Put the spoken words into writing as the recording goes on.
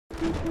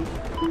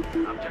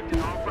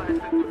Objective all flights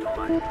been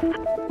neutralized.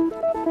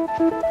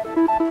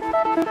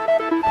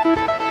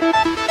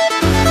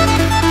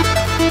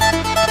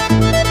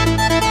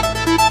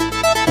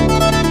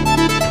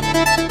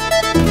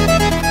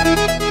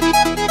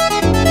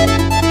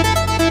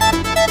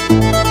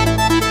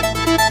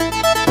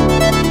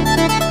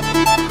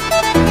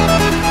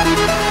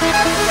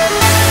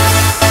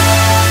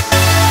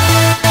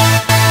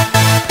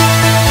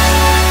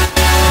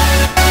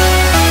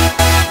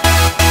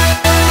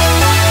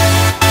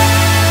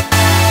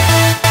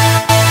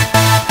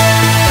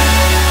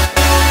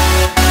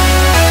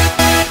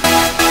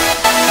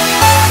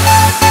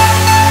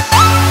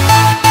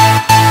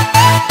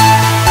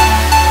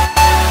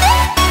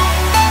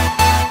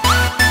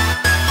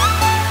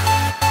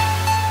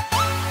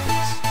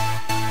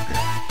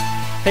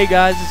 Hey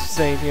guys, it's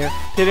Zane here.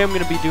 Today I'm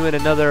going to be doing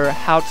another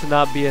how to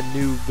not be a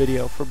noob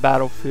video for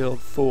Battlefield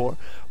 4.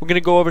 We're going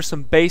to go over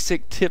some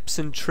basic tips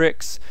and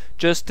tricks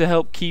just to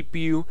help keep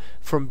you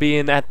from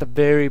being at the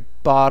very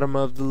bottom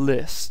of the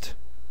list.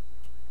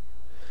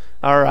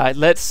 Alright,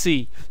 let's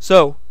see.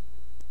 So,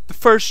 the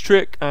first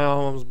trick, I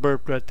almost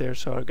burped right there,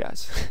 sorry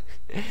guys.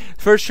 The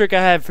first trick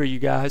I have for you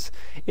guys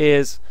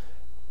is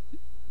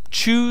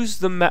choose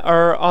the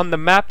on the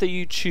map that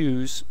you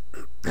choose,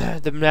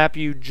 the map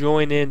you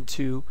join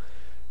into,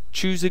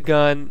 choose a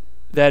gun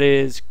that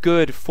is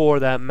good for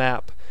that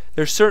map.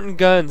 There's certain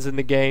guns in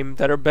the game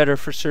that are better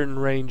for certain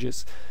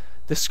ranges.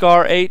 The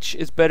Scar H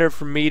is better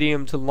for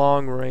medium to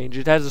long range.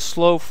 It has a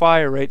slow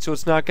fire rate, so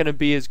it's not going to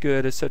be as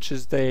good as such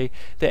as the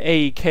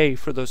AEK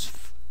for those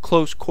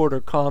close quarter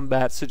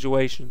combat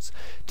situations.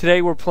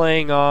 Today we're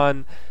playing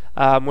on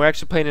we're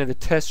actually playing at a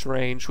test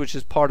range, which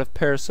is part of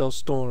Paracel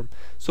Storm.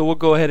 So we'll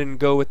go ahead and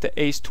go with the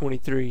Ace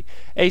 23.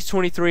 Ace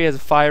 23 has a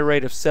fire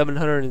rate of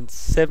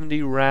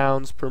 770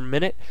 rounds per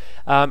minute.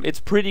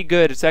 It's pretty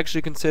good. It's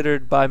actually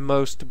considered by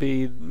most to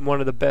be one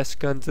of the best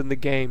guns in the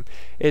game.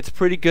 It's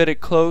pretty good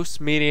at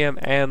close, medium,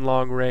 and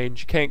long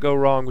range. You can't go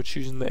wrong with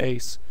choosing the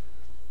Ace.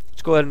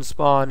 Let's go ahead and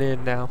spawn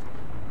in now.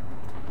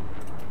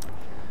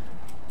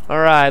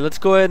 Alright, let's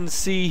go ahead and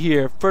see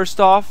here. First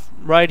off,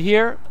 right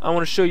here, I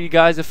want to show you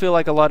guys, I feel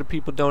like a lot of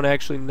people don't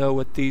actually know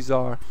what these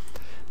are.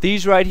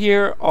 These right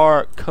here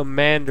are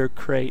commander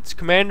crates.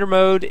 Commander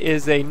mode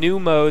is a new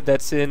mode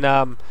that's in,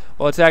 well,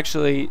 it's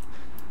actually,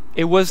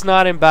 it was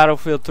not in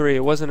Battlefield 3.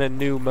 It wasn't a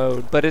new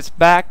mode, but it's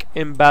back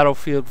in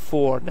Battlefield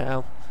 4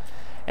 now.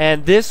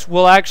 And this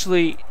will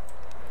actually,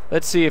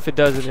 let's see if it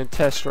does it in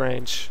test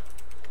range.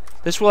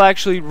 This will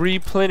actually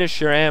replenish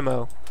your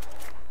ammo.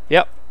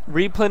 Yep.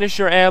 Replenish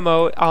your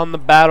ammo on the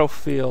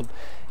battlefield.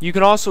 You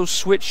can also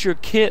switch your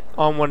kit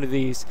on one of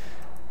these.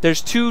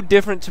 There's two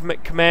different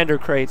commander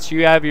crates.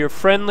 You have your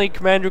friendly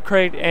commander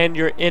crate and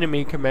your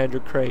enemy commander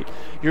crate.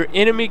 Your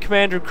enemy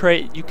commander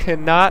crate you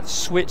cannot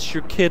switch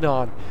your kit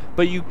on,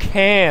 but you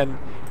can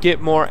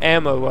get more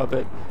ammo of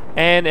it.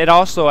 And it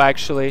also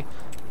actually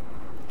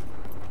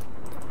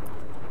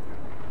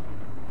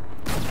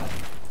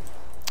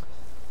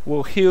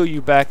will heal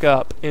you back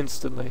up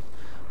instantly.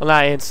 Well,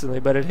 not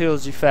instantly, but it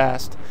heals you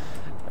fast.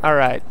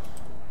 Alright.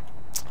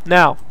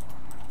 Now,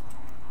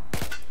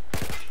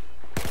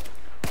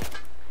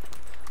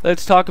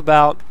 let's talk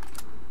about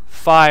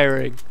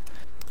firing.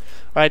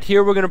 Alright,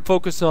 here we're going to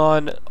focus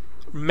on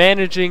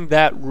managing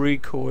that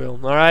recoil.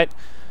 Alright?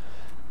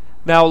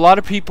 Now, a lot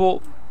of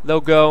people,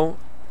 they'll go,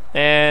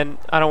 and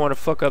I don't want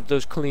to fuck up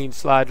those clean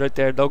slides right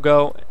there. They'll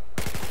go,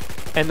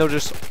 and they'll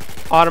just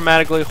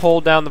automatically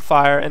hold down the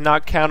fire and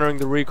not countering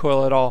the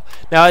recoil at all.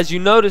 Now, as you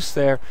notice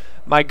there,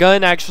 my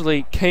gun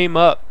actually came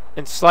up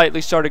and slightly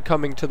started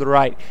coming to the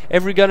right.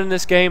 Every gun in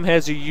this game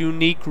has a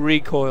unique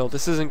recoil.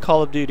 This isn't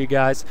Call of Duty,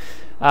 guys.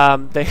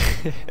 Fuck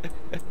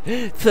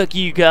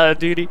you, Call of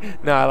Duty.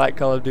 No, I like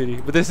Call of Duty,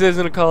 but this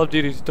isn't a Call of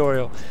Duty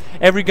tutorial.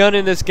 Every gun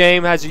in this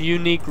game has a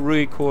unique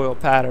recoil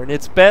pattern.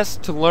 It's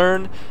best to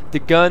learn the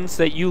guns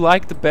that you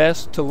like the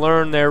best to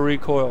learn their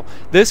recoil.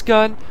 This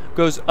gun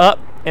goes up,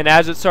 and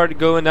as it started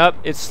going up,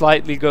 it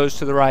slightly goes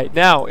to the right.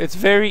 Now, it's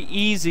very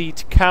easy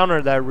to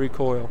counter that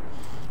recoil.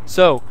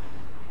 So,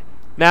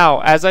 now,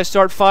 as I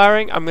start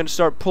firing, I'm going to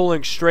start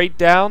pulling straight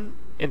down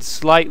and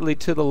slightly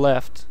to the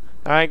left.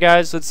 Alright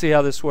guys, let's see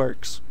how this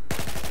works.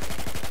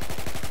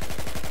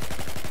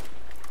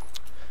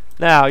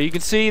 Now, you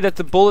can see that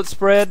the bullet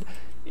spread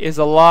is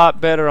a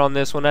lot better on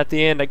this one. At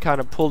the end, I kind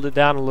of pulled it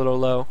down a little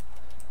low.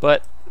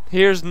 But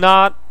here's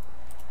not.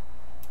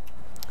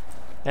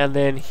 And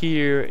then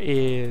here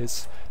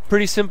is.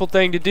 Pretty simple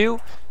thing to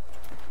do.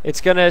 It's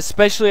gonna,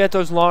 especially at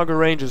those longer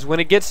ranges. When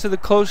it gets to the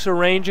closer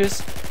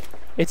ranges,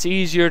 it's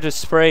easier to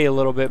spray a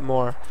little bit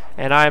more.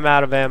 And I'm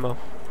out of ammo.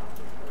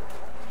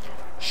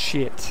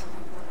 Shit.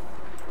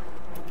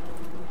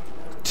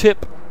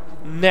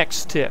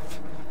 Next tip.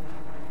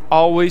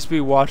 Always be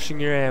watching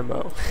your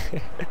ammo.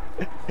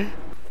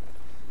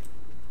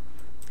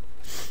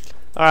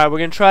 Alright, we're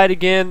gonna try it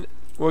again.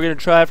 We're gonna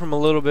try it from a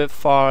little bit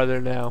farther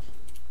now.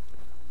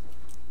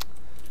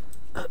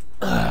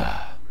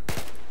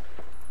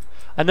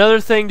 Another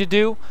thing to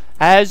do,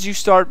 as you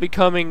start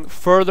becoming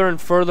further and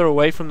further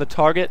away from the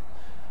target,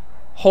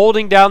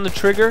 holding down the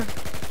trigger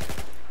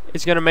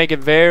is going to make it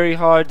very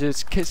hard to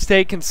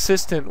stay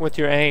consistent with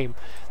your aim.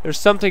 There's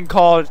something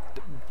called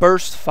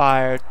burst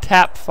fire,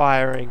 tap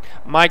firing,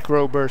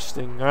 micro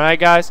bursting. Alright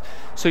guys,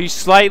 so you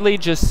slightly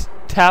just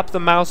tap the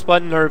mouse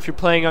button, or if you're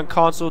playing on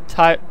console,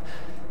 tap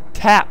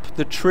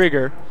the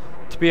trigger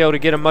to be able to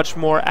get a much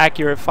more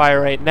accurate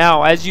fire rate.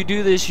 Now as you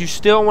do this, you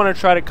still want to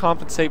try to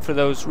compensate for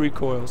those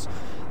recoils.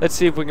 Let's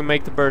see if we can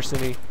make the burst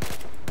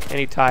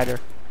any tighter.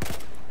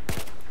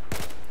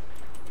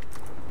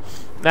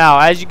 Now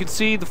as you can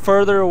see, the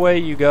further away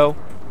you go,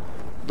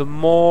 the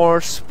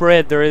more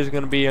spread there is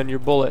going to be on your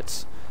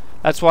bullets.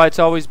 That's why it's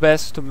always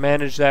best to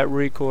manage that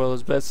recoil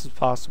as best as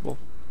possible.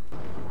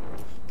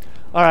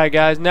 Alright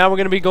guys, now we're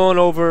going to be going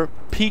over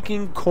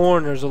peeking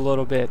corners a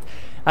little bit.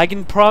 I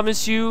can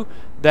promise you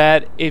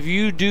that if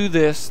you do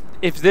this,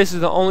 if this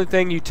is the only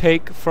thing you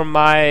take from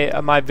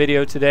my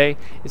video today,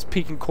 is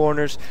peeking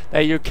corners,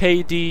 that your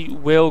KD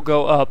will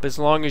go up as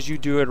long as you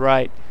do it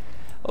right.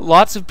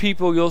 Lots of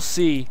people you'll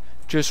see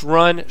just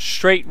run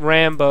straight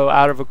Rambo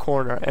out of a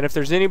corner, and if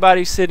there's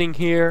anybody sitting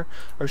here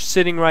or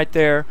sitting right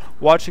there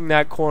watching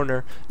that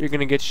corner, you're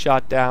gonna get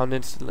shot down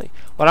instantly.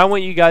 What I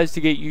want you guys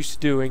to get used to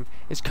doing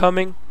is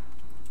coming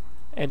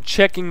and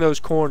checking those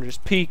corners,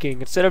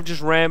 peeking. Instead of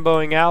just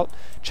Ramboing out,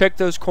 check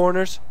those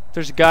corners. If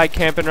there's a guy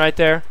camping right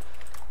there,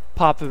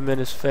 pop him in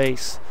his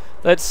face.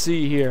 Let's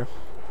see here.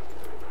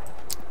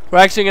 We're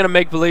actually gonna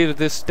make believe that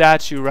this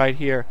statue right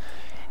here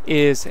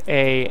is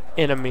an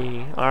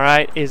enemy.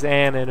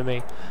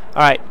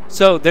 Alright,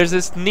 so there's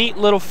this neat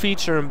little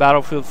feature in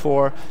Battlefield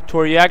 4 to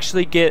where you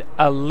actually get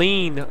a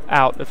lean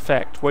out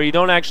effect, where you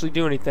don't actually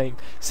do anything.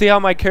 See how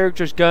my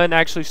character's gun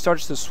actually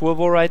starts to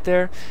swivel right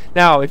there?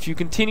 Now if you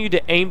continue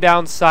to aim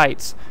down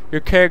sights,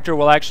 your character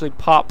will actually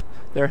pop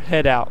their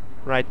head out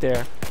right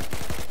there.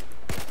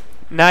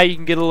 Now you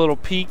can get a little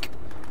peek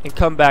and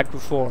come back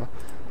before.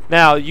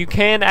 Now you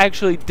can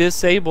actually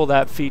disable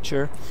that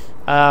feature,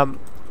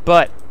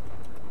 but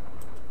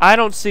I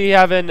don't see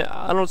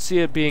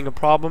it being a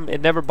problem.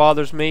 It never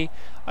bothers me.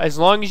 As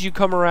long as you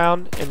come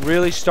around and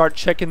really start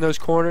checking those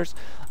corners,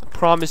 I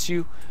promise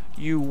you,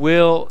 you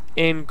will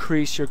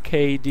increase your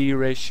KD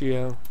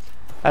ratio.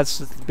 That's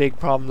the big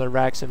problem that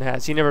Raxon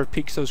has. He never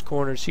peeks those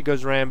corners. He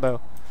goes Rambo.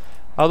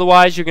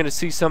 Otherwise, you're going to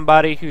see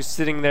somebody who's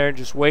sitting there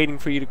just waiting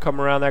for you to come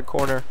around that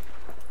corner,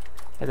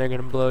 and they're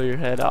going to blow your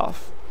head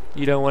off.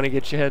 You don't want to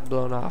get your head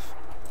blown off.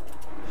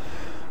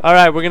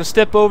 Alright, we're going to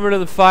step over to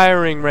the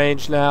firing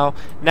range now.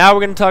 Now we're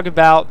going to talk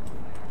about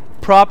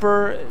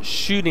proper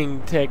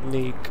shooting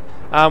technique.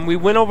 We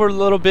went over a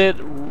little bit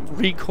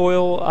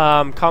recoil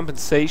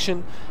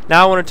compensation.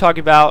 Now I want to talk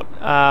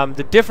about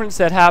the difference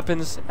that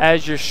happens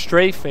as you're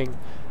strafing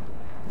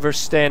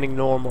versus standing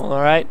normal.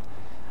 Alright?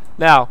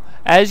 Now,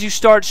 as you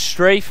start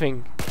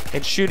strafing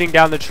and shooting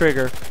down the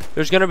trigger,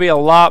 there's going to be a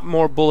lot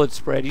more bullet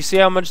spread. You see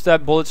how much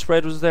that bullet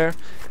spread was there?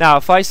 Now,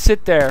 if I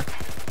sit there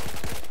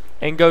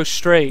and go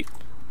straight,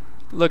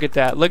 look at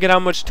that. Look at how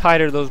much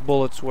tighter those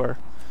bullets were.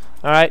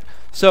 Alright,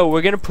 so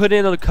we're going to put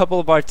in a couple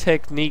of our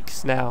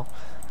techniques now.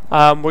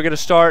 We're going to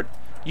start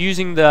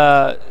using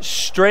the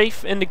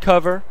strafe into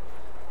cover.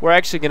 We're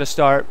actually going to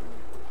start...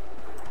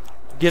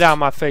 Get out of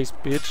my face,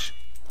 bitch.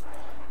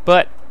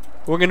 But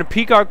we're going to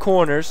peek our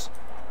corners,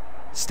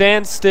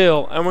 stand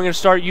still, and we're going to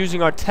start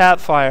using our tap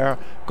fire,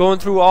 going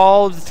through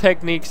all of the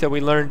techniques that we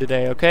learned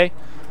today, okay?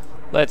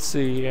 Let's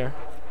see here.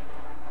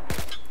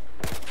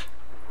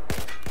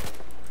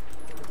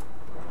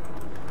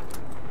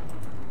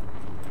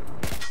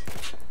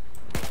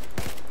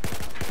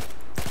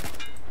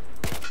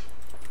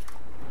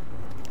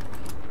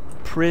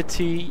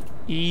 Pretty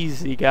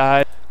easy,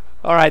 guys.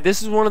 Alright,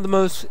 this is one of the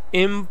most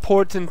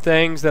important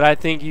things that I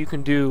think you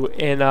can do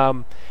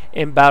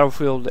in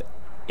Battlefield,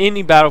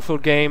 any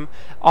Battlefield game.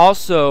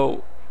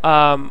 Also,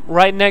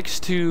 right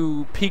next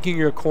to peeking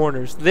your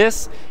corners.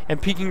 This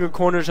and peeking your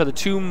corners are the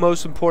two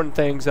most important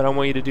things that I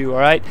want you to do,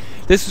 alright?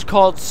 This is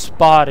called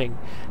spotting.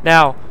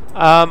 Now,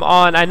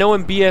 I know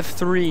in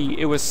BF4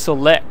 it was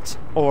select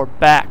or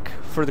back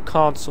for the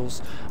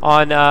consoles.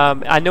 I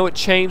know it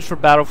changed for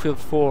Battlefield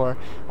 4.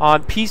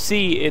 On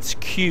PC, it's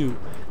Q.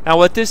 Now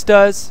what this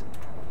does,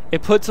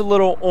 it puts a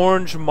little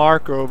orange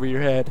marker over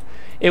your head.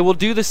 It will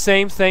do the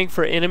same thing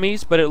for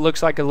enemies, but it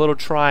looks like a little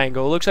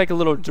triangle. It looks like a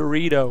little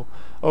Dorito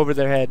over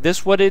their head.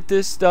 This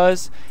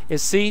does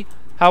is, see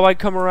how I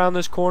come around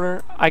this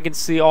corner? I can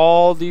see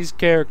all these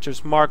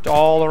characters marked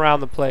all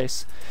around the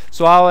place.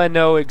 So I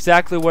know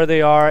exactly where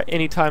they are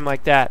anytime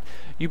like that.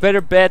 You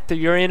better bet that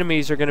your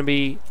enemies are going to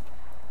be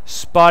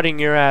spotting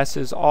your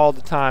asses all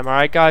the time.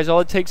 Alright guys,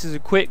 all it takes is a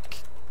quick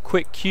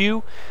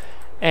cue,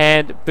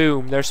 and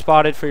boom, they're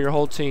spotted for your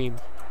whole team.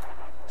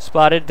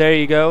 Spotted, there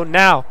you go.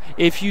 Now,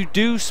 if you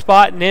do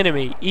spot an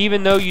enemy,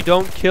 even though you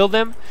don't kill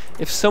them,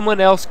 if someone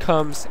else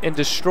comes and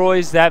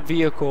destroys that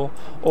vehicle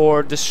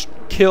or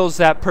kills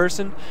that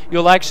person,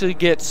 you'll actually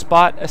get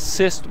spot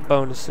assist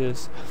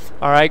bonuses.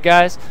 Alright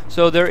guys,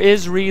 so there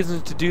is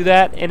reasons to do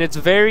that, and it's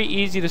very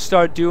easy to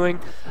start doing.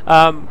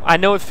 I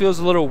know it feels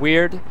a little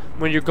weird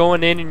when you're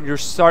going in and you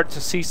start to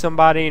see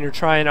somebody and you're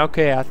trying,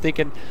 okay, I'm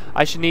thinking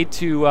I should need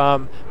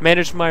to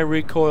manage my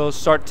recoil,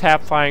 start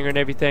tap firing and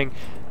everything.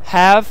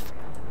 Have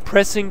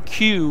pressing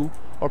Q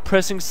or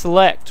pressing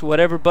select,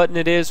 whatever button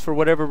it is for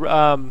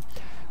whatever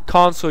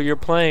console you're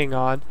playing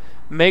on,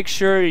 make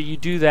sure you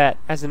do that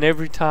as an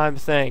every time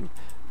thing.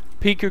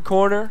 Peek your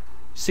corner,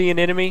 see an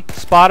enemy,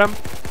 spot him,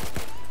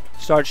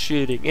 start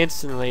shooting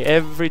instantly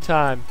every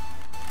time.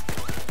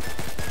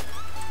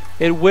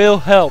 It will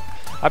help.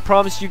 I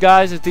promise you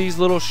guys that these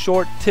little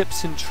short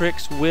tips and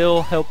tricks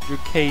will help your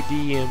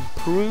KD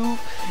improve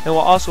and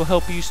will also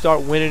help you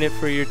start winning it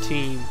for your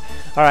team.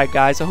 Alright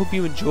guys, I hope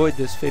you enjoyed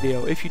this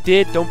video. If you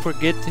did, don't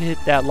forget to hit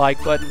that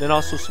like button and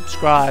also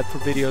subscribe for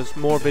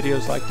more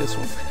videos like this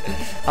one.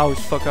 I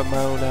always fuck up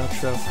my own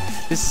outro.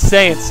 This is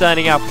Saiyan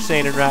signing out for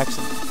Saiyan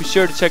Interaction. Be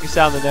sure to check us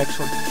out in the next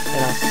one,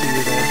 and I'll see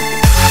you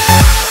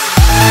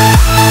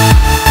there.